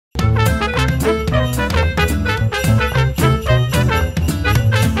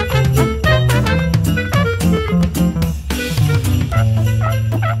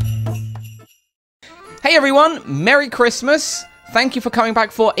Hey everyone, Merry Christmas! Thank you for coming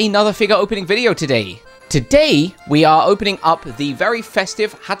back for another figure opening video today. Today, we are opening up the very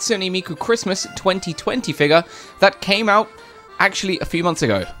festive Hatsune Miku Christmas 2020 figure that came out actually a few months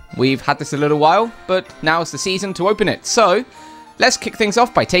ago. We've had this a little while, but now is the season to open it. So, let's kick things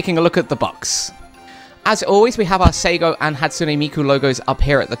off by taking a look at the box. As always, we have our Seigo and Hatsune Miku logos up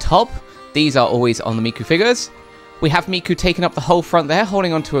here at the top. These are always on the Miku figures. We have Miku taking up the whole front there,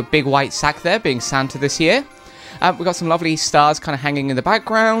 holding onto a big white sack there, being Santa this year. We've got some lovely stars kind of hanging in the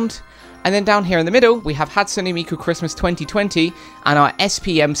background. And then down here in the middle, we have Hatsune Miku Christmas 2020 and our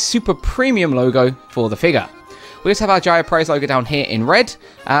SPM Super Premium logo for the figure. We also have our Jaya Prize logo down here in red,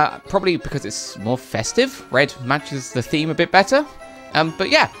 probably because it's more festive. Red matches the theme a bit better.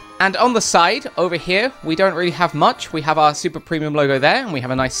 But yeah, and on the side over here, we don't really have much. We have our Super Premium logo there, and we have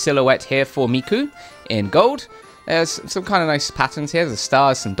a nice silhouette here for Miku in gold. There's some kind of nice patterns here. There's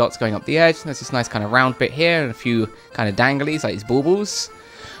stars, some dots going up the edge. There's this nice kind of round bit here and a few kind of danglies like these baubles.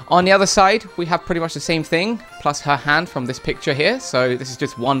 On the other side, we have pretty much the same thing, plus her hand from this picture here. So this is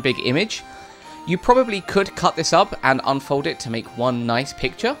just one big image. You probably could cut this up and unfold it to make one nice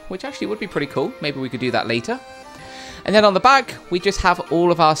picture, which actually would be pretty cool. Maybe we could do that later. And then on the back, we just have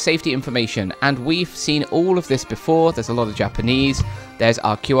all of our safety information, and we've seen all of this before. There's a lot of Japanese. There's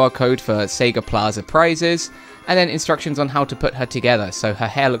our QR code for Sega Plaza prizes, and then instructions on how to put her together. So her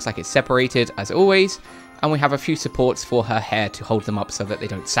hair looks like it's separated, as always, and we have a few supports for her hair to hold them up so that they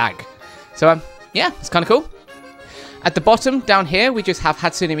don't sag. So, yeah, it's kind of cool. At the bottom, down here, we just have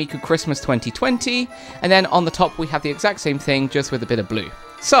Hatsune Miku Christmas 2020, and then on the top, we have the exact same thing, just with a bit of blue.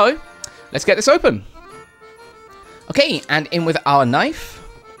 So, let's get this open. Okay, and in with our knife.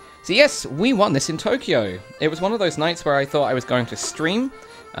 So yes, we won this in Tokyo. It was one of those nights where I thought I was going to stream,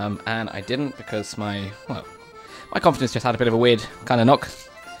 and I didn't because my confidence just had a bit of a weird kind of knock.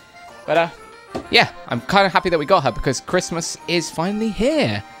 But yeah, I'm kind of happy that we got her because Christmas is finally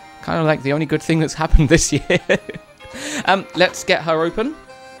here. Kind of like the only good thing that's happened this year. Let's get her open.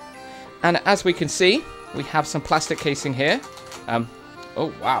 And as we can see, we have some plastic casing here.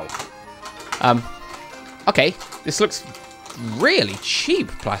 Oh, wow. Okay, this looks really cheap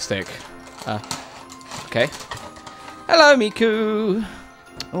plastic. Okay. Hello, Miku.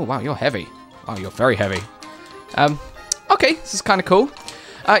 Oh, wow, you're heavy. Wow, you're very heavy. Okay, this is kind of cool.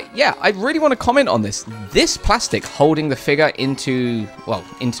 Yeah, I really want to comment on this. This plastic holding the figure into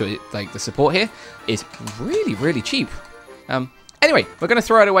it, like the support here, is really, really cheap. Anyway, we're going to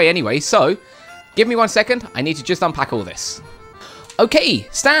throw it away anyway, so give me 1 second. I need to just unpack all this. Okay,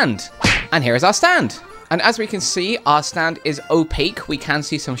 stand. And here is our stand. And as we can see, our stand is opaque. We can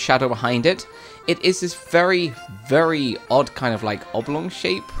see some shadow behind it. It is this very, very odd kind of like oblong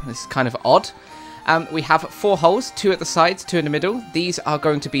shape. This is kind of odd. We have 4 holes, 2 at the sides, 2 in the middle. These are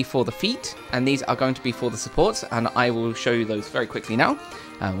going to be for the feet, and these are going to be for the supports, and I will show you those very quickly now.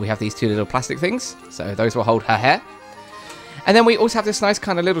 We have these 2 little plastic things, so those will hold her hair. And then we also have this nice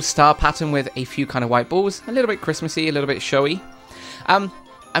kind of little star pattern with a few kind of white balls, a little bit Christmassy, a little bit showy.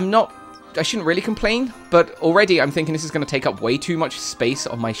 I shouldn't really complain, but already I'm thinking this is going to take up way too much space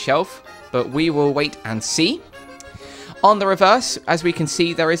on my shelf, but we will wait and see. On the reverse, as we can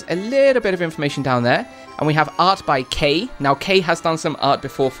see, there is a little bit of information down there, and we have art by Kay. Now, Kay has done some art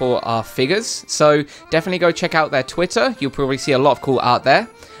before for our figures, so definitely go check out their Twitter. You'll probably see a lot of cool art there.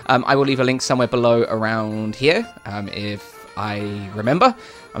 I will leave a link somewhere below around here, if I remember.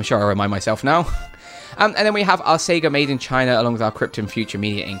 I'm sure I'll remind myself now. And then we have our Sega Made in China, along with our Krypton Future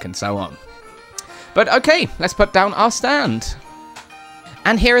Media Inc. and so on. But okay, let's put down our stand.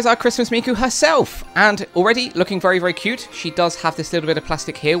 And here is our Christmas Miku herself. And already looking very, very cute. She does have this little bit of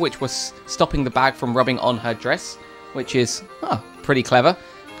plastic here, which was stopping the bag from rubbing on her dress, which is pretty clever.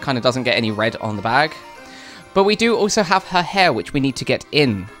 Kind of doesn't get any red on the bag. But we do also have her hair, which we need to get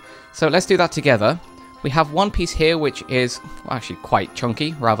in. So let's do that together. We have one piece here, which is actually quite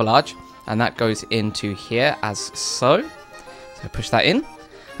chunky, rather large. And that goes into here as so. So push that in.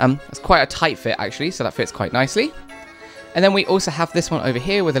 It's quite a tight fit actually, so that fits quite nicely. And then we also have this one over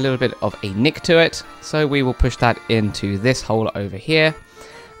here with a little bit of a nick to it. So we will push that into this hole over here.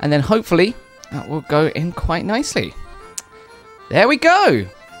 And then hopefully that will go in quite nicely. There we go.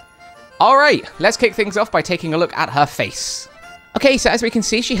 All right, let's kick things off by taking a look at her face. Okay, so as we can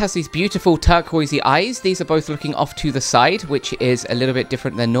see, she has these beautiful turquoisey eyes. These are both looking off to the side, which is a little bit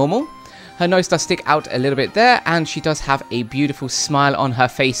different than normal. Her nose does stick out a little bit there, and she does have a beautiful smile on her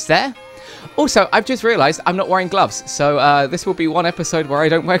face there. Also, I've just realized I'm not wearing gloves, so this will be one episode where I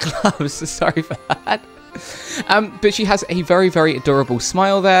don't wear gloves. Sorry for that. But she has a very, very adorable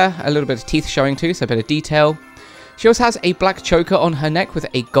smile there, a little bit of teeth showing too, so a bit of detail. She also has a black choker on her neck with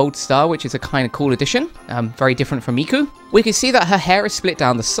a gold star, which is a kind of cool addition. Very different from Miku. We can see that her hair is split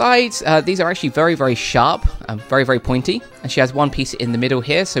down the sides. These are actually very, very sharp, very, very pointy. And she has one piece in the middle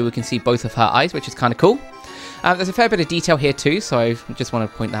here, so we can see both of her eyes, which is kind of cool. There's a fair bit of detail here too, so I just want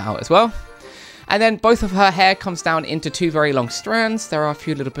to point that out as well. And then both of her hair comes down into two very long strands. There are a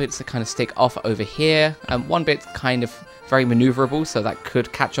few little bits that kind of stick off over here. One bit kind of very maneuverable, so that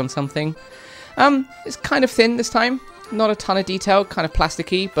could catch on something. It's kind of thin this time, not a ton of detail, kind of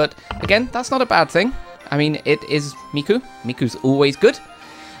plasticky, but again, that's not a bad thing. I mean, it is Miku. Miku's always good.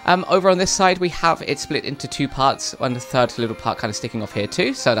 Over on this side, we have it split into two parts, and the third little part kind of sticking off here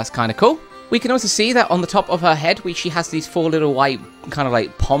too, so that's kind of cool. We can also see that on the top of her head, she has these four little white, kind of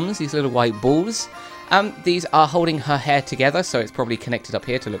like poms, these little white balls. These are holding her hair together, so it's probably connected up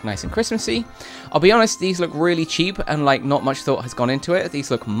here to look nice and Christmassy. I'll be honest, these look really cheap and like not much thought has gone into it. These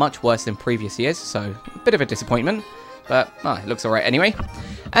look much worse than previous years, so a bit of a disappointment, but it looks alright anyway.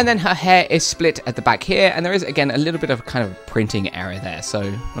 And then her hair is split at the back here, and there is again a little bit of kind of printing error there,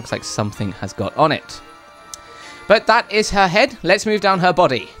 so looks like something has got on it. But that is her head. Let's move down her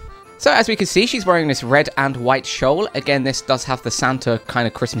body. So as we can see, she's wearing this red and white shawl. Again, this does have the Santa kind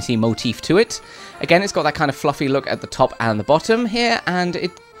of Christmassy motif to it. Again, it's got that kind of fluffy look at the top and the bottom here, and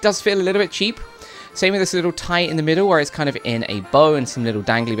it does feel a little bit cheap. Same with this little tie in the middle where it's kind of in a bow and some little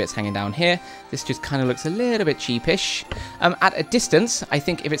dangly bits hanging down here. This just kind of looks a little bit cheapish. At a distance, I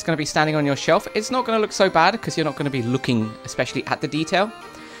think if it's going to be standing on your shelf, it's not going to look so bad because you're not going to be looking especially at the detail.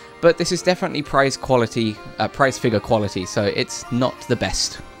 But this is definitely prize figure quality, so it's not the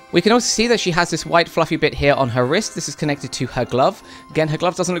best. We can also see that she has this white fluffy bit here on her wrist. This is connected to her glove. Again, her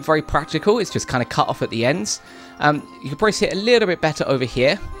glove doesn't look very practical. It's just kind of cut off at the ends. You can probably see it a little bit better over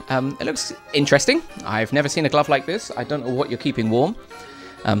here. It looks interesting. I've never seen a glove like this. I don't know what you're keeping warm,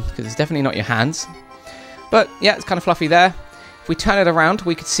 because it's definitely not your hands. But yeah, it's kind of fluffy there. If we turn it around,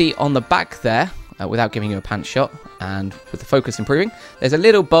 we could see on the back there, without giving you a pants shot, and with the focus improving, there's a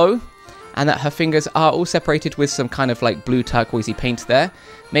little bow, and that her fingers are all separated with some kind of like blue turquoisey paint there.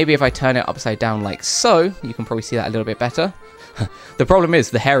 Maybe if I turn it upside down like so, you can probably see that a little bit better. The problem is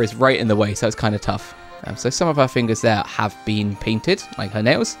the hair is right in the way, so it's kind of tough. So some of her fingers there have been painted, like her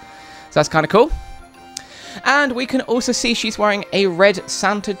nails. So that's kind of cool. And we can also see she's wearing a red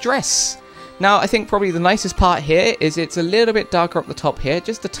Santa dress. Now, I think probably the nicest part here is it's a little bit darker up the top here,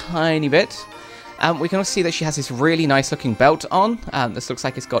 just a tiny bit. We can also see that she has this really nice looking belt on. This looks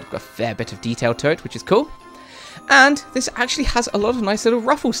like it's got a fair bit of detail to it, which is cool. And this actually has a lot of nice little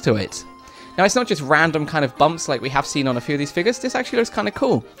ruffles to it. Now, it's not just random kind of bumps like we have seen on a few of these figures. This actually looks kind of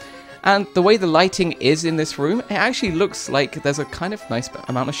cool. And the way the lighting is in this room, it actually looks like there's a kind of nice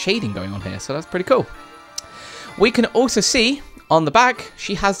amount of shading going on here. So that's pretty cool. We can also see on the back,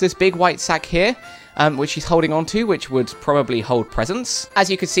 she has this big white sack here, which she's holding on to, which would probably hold presents. As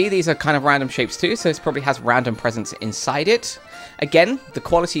you can see, these are kind of random shapes too, so this probably has random presents inside it. Again, the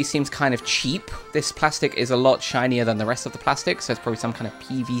quality seems kind of cheap. This plastic is a lot shinier than the rest of the plastic, so it's probably some kind of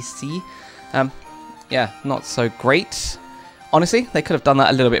PVC. Yeah, not so great. Honestly, they could have done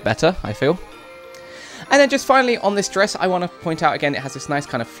that a little bit better, I feel. And then just finally on this dress, I want to point out again, it has this nice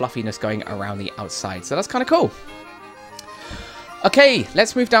kind of fluffiness going around the outside, so that's kind of cool. Okay,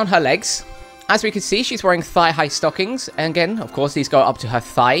 let's move down her legs. As we can see, she's wearing thigh-high stockings. And again, of course, these go up to her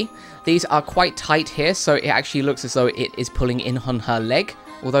thigh. These are quite tight here, so it actually looks as though it is pulling in on her leg.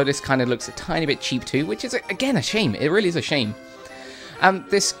 Although this kind of looks a tiny bit cheap too, which is, again, a shame. It really is a shame.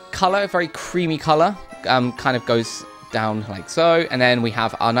 This color, very creamy color, kind of goes down like so. And then we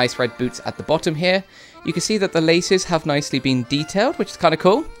have our nice red boots at the bottom here. You can see that the laces have nicely been detailed, which is kind of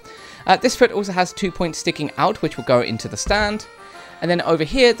cool. This foot also has 2 points sticking out, which will go into the stand. And then over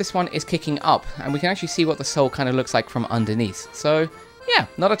here, this one is kicking up, and we can actually see what the sole kind of looks like from underneath. So, yeah,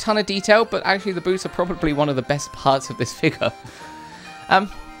 not a ton of detail, but actually the boots are probably one of the best parts of this figure. But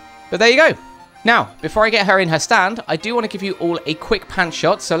there you go. Now, before I get her in her stand, I do want to give you all a quick pants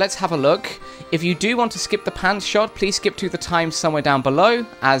shot, so let's have a look. If you do want to skip the pants shot, please skip to the time somewhere down below,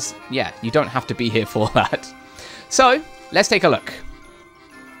 as, yeah, you don't have to be here for that. So, let's take a look.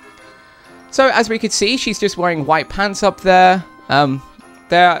 So, as we can see, she's just wearing white pants up there.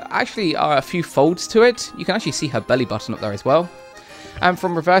 There actually are a few folds to it. You can actually see her belly button up there as well. And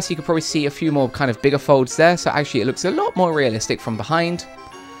from reverse, you can probably see a few more kind of bigger folds there. So actually, it looks a lot more realistic from behind.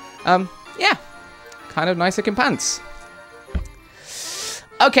 Yeah, kind of nice looking pants.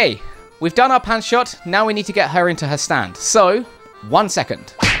 Okay, we've done our pants shot. Now we need to get her into her stand. So, 1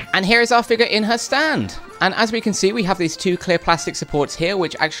 second. And here is our figure in her stand. And as we can see, we have these two clear plastic supports here,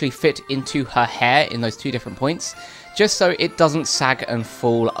 which actually fit into her hair in those two different points, just so it doesn't sag and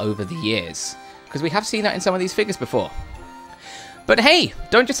fall over the years. because we have seen that in some of these figures before. But hey,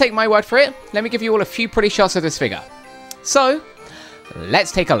 don't just take my word for it. Let me give you all a few pretty shots of this figure. So,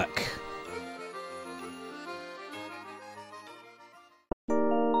 let's take a look.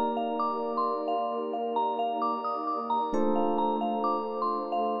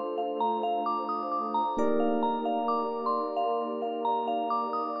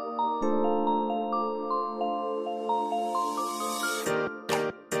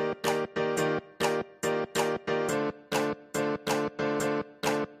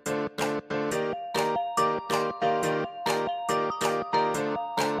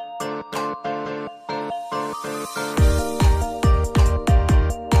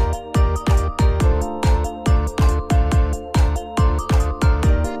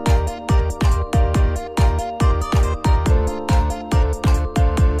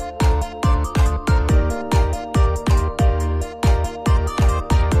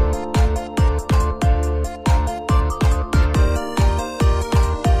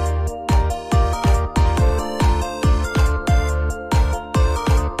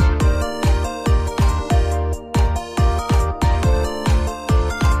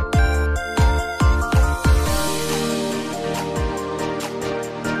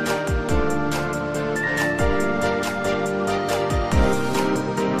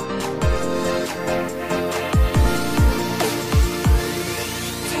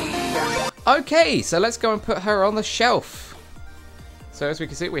 Okay, so let's go and put her on the shelf. So as we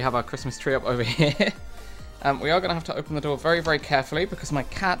can see, we have our Christmas tree up over here. We are going to have to open the door very, very carefully because my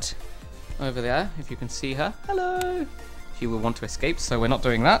cat over there, if you can see her, hello, she will want to escape, so we're not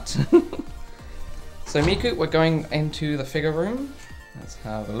doing that. So Miku, we're going into the figure room. Let's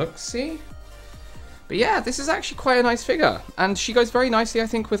have a look-see. But yeah, this is actually quite a nice figure, and she goes very nicely, I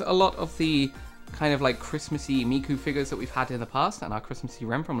think, with a lot of the kind of like Christmassy Miku figures that we've had in the past and our Christmassy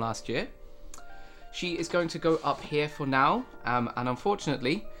Rem from last year. She is going to go up here for now, and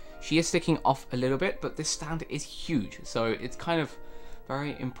unfortunately, she is sticking off a little bit, but this stand is huge, so it's kind of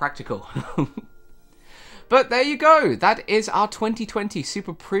very impractical. But there you go, that is our 2020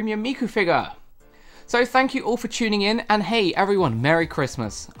 Super Premium Miku figure. So thank you all for tuning in, and hey everyone, Merry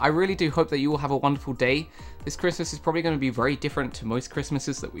Christmas. I really do hope that you all have a wonderful day. This Christmas is probably going to be very different to most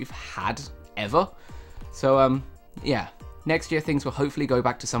Christmases that we've had ever. So yeah, next year things will hopefully go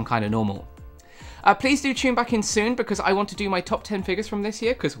back to some kind of normal. Please do tune back in soon because I want to do my top 10 figures from this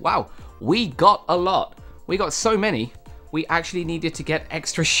year because, wow, we got a lot. We got so many, we actually needed to get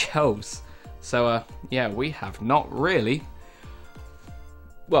extra shelves. So, yeah, we have not really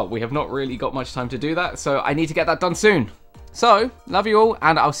got much time to do that, so I need to get that done soon. So, love you all,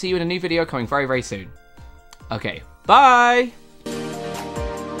 and I'll see you in a new video coming very, very soon. Okay, bye!